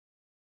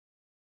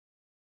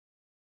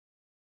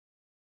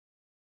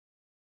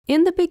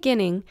In the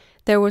beginning,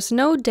 there was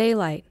no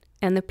daylight,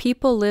 and the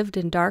people lived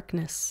in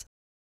darkness.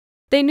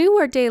 They knew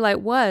where daylight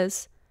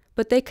was,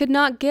 but they could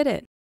not get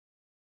it.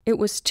 It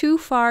was too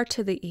far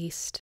to the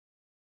east.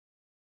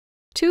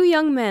 2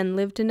 young men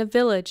lived in a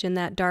village in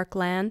that dark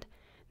land.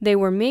 They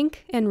were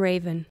Mink and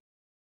Raven.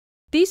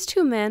 These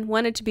 2 men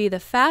wanted to be the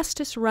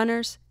fastest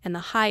runners and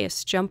the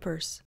highest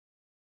jumpers.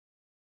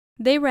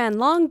 They ran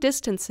long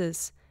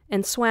distances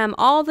and swam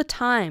all the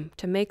time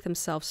to make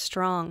themselves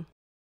strong.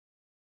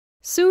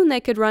 Soon they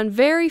could run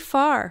very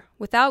far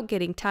without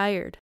getting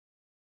tired.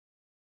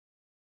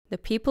 The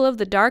people of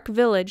the dark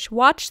village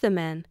watched the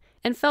men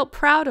and felt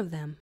proud of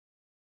them.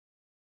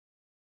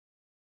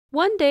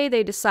 One day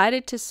they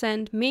decided to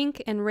send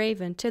Mink and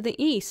Raven to the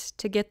east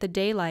to get the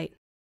daylight.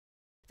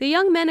 The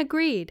young men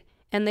agreed,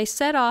 and they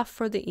set off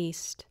for the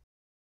east.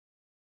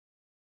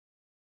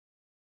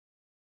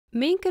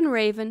 Mink and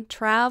Raven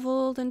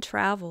traveled and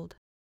traveled.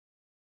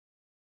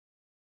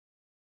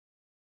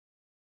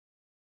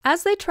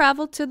 As they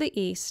traveled to the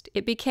east,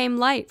 it became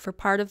light for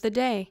part of the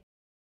day.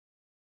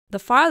 The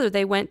farther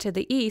they went to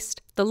the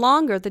east, the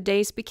longer the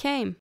days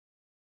became.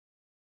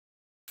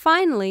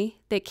 Finally,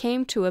 they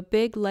came to a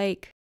big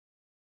lake.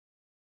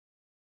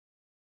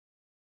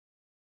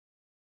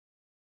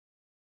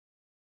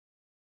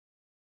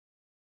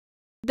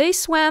 They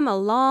swam a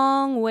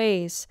long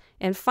ways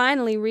and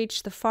finally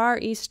reached the far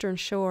eastern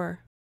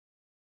shore.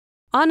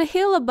 On a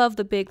hill above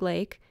the big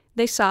lake,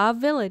 they saw a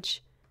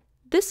village.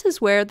 This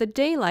is where the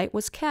daylight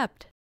was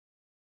kept.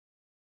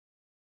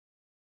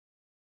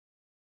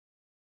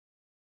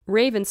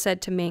 Raven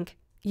said to Mink,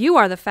 "You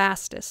are the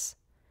fastest.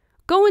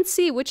 Go and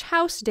see which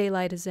house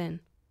daylight is in.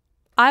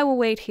 I will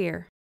wait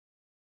here."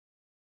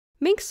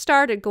 Mink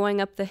started going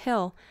up the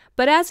hill,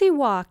 but as he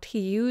walked, he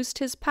used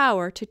his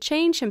power to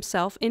change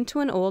himself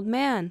into an old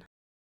man.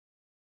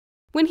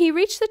 When he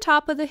reached the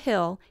top of the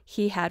hill,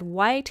 he had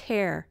white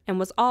hair and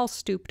was all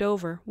stooped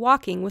over,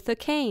 walking with a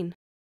cane.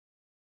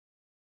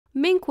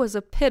 Mink was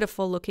a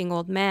pitiful-looking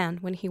old man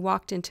when he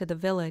walked into the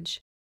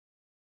village.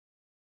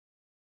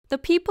 The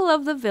people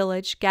of the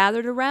village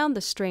gathered around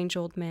the strange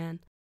old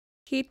man.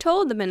 He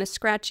told them in a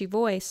scratchy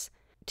voice,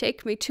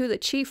 "Take me to the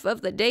chief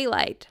of the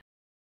daylight."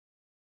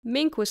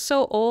 Mink was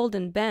so old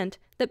and bent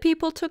that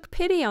people took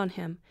pity on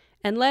him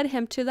and led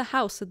him to the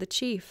house of the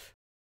chief.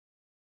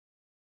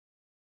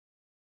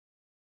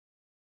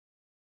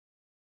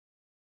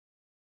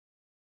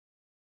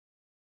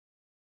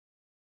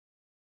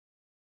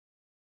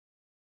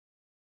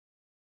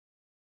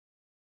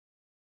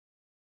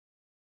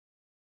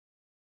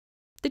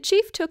 The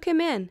chief took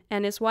him in,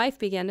 and his wife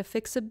began to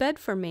fix a bed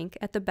for Mink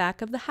at the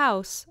back of the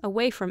house,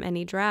 away from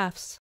any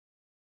drafts.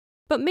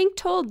 But Mink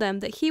told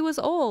them that he was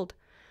old.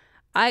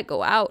 "I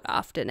go out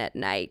often at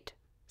night,"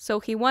 so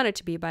he wanted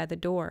to be by the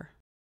door.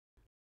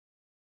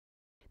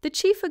 The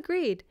chief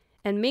agreed,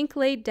 and Mink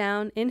laid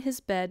down in his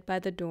bed by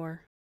the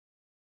door.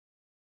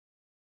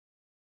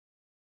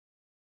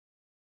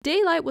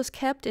 Daylight was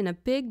kept in a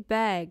big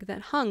bag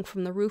that hung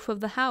from the roof of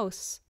the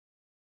house.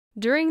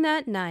 During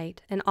that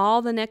night and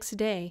all the next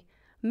day,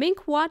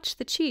 Mink watched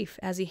the chief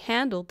as he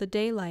handled the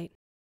daylight.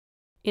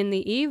 In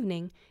the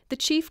evening, the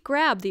chief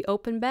grabbed the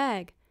open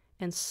bag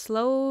and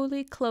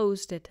slowly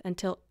closed it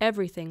until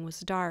everything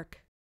was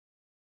dark.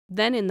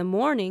 Then in the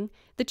morning,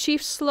 the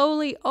chief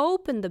slowly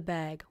opened the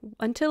bag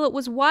until it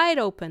was wide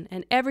open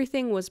and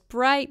everything was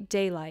bright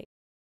daylight.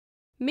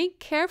 Mink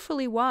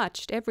carefully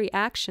watched every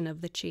action of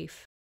the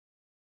chief.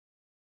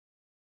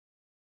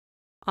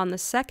 On the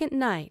second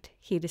night,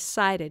 he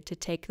decided to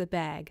take the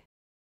bag.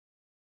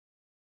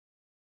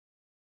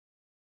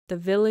 The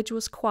village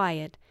was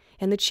quiet,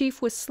 and the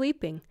chief was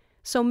sleeping,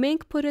 so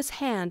Mink put his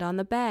hand on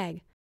the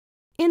bag.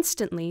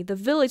 Instantly, the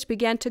village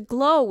began to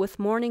glow with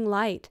morning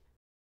light.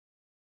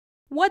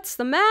 "What's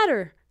the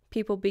matter?"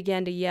 people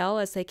began to yell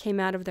as they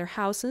came out of their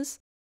houses.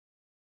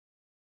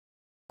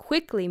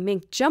 Quickly,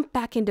 Mink jumped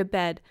back into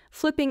bed,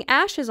 flipping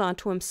ashes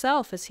onto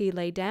himself as he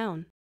lay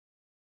down.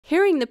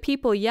 Hearing the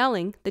people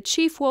yelling, the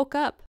chief woke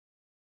up.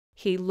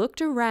 He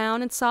looked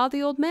around and saw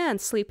the old man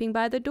sleeping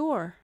by the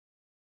door.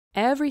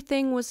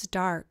 Everything was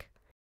dark.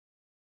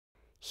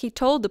 He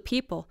told the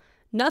people,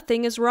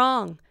 "Nothing is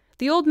wrong.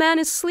 The old man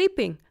is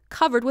sleeping,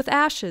 covered with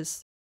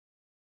ashes."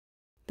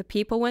 The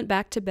people went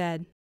back to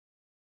bed.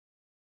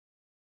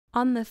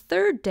 On the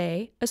third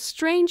day, a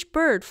strange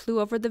bird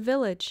flew over the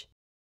village.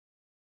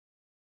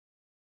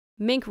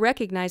 Mink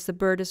recognized the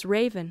bird as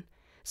Raven,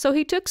 so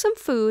he took some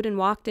food and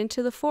walked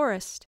into the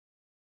forest.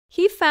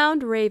 He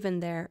found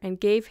Raven there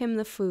and gave him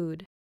the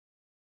food.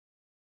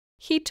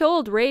 He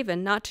told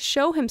Raven not to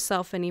show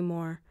himself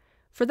anymore,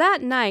 for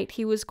that night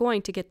he was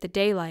going to get the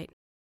daylight.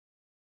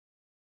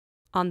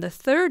 On the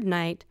third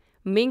night,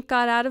 Mink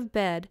got out of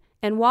bed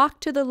and walked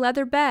to the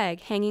leather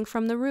bag hanging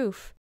from the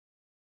roof.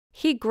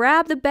 He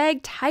grabbed the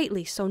bag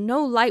tightly so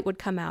no light would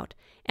come out,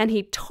 and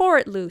he tore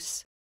it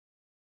loose.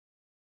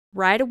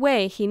 Right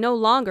away, he no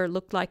longer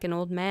looked like an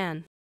old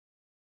man.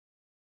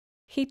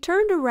 He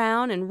turned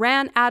around and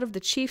ran out of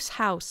the chief's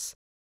house.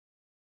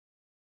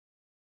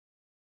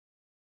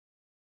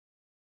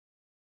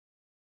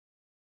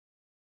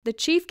 The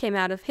chief came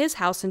out of his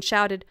house and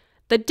shouted,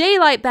 "The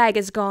daylight bag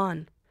is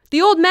gone!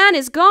 The old man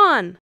is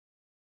gone!"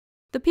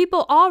 The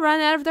people all ran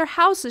out of their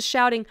houses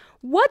shouting,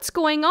 "What's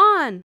going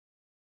on?"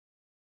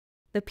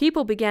 The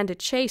people began to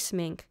chase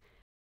Mink.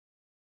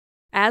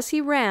 As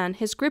he ran,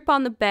 his grip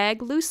on the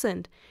bag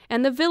loosened,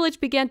 and the village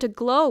began to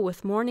glow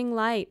with morning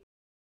light.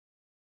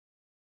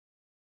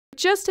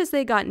 Just as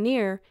they got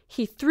near,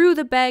 he threw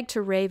the bag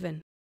to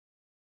Raven.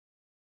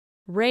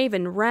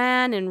 Raven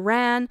ran and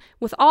ran,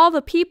 with all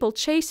the people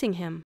chasing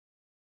him.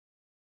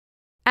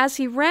 As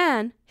he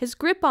ran, his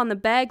grip on the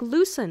bag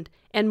loosened,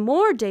 and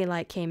more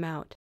daylight came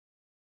out.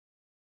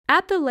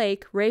 At the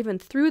lake, Raven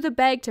threw the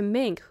bag to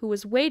Mink, who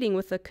was waiting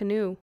with the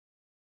canoe.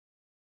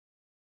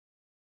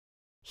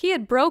 He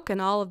had broken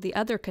all of the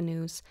other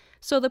canoes,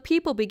 so the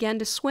people began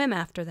to swim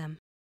after them.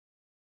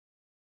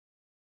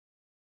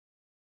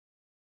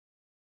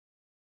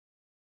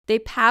 They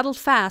paddled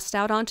fast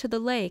out onto the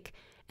lake,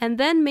 and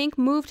then Mink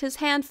moved his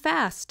hand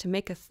fast to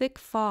make a thick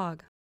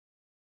fog.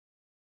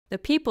 The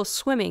people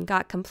swimming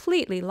got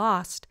completely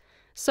lost,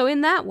 so in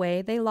that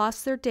way they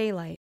lost their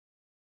daylight.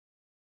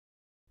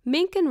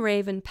 Mink and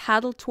Raven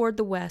paddled toward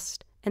the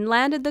west and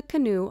landed the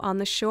canoe on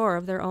the shore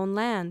of their own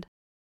land.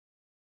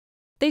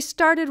 They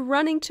started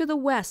running to the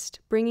west,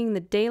 bringing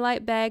the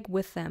daylight bag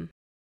with them.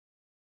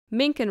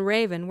 Mink and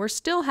Raven were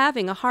still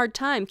having a hard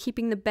time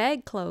keeping the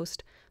bag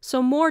closed,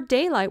 so more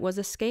daylight was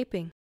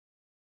escaping.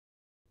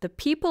 The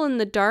people in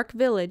the dark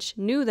village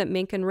knew that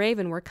Mink and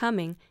Raven were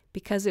coming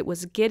because it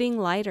was getting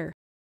lighter.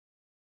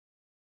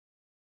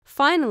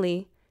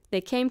 Finally,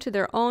 they came to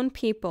their own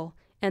people,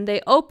 and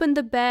they opened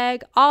the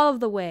bag all of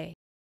the way.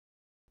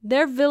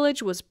 Their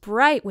village was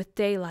bright with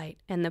daylight,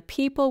 and the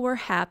people were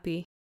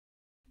happy.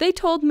 They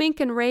told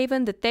Mink and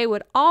Raven that they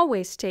would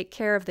always take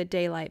care of the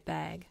daylight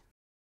bag.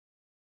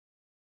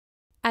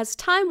 As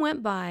time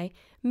went by,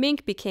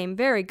 Mink became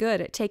very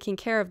good at taking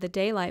care of the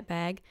daylight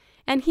bag,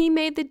 and he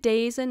made the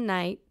days and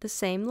night the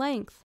same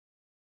length.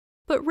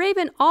 But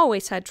Raven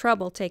always had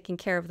trouble taking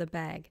care of the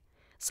bag.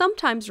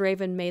 Sometimes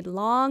Raven made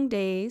long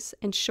days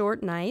and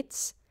short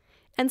nights,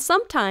 and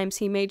sometimes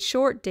he made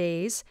short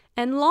days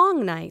and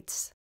long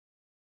nights.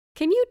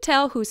 Can you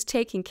tell who's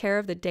taking care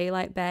of the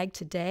daylight bag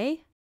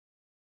today?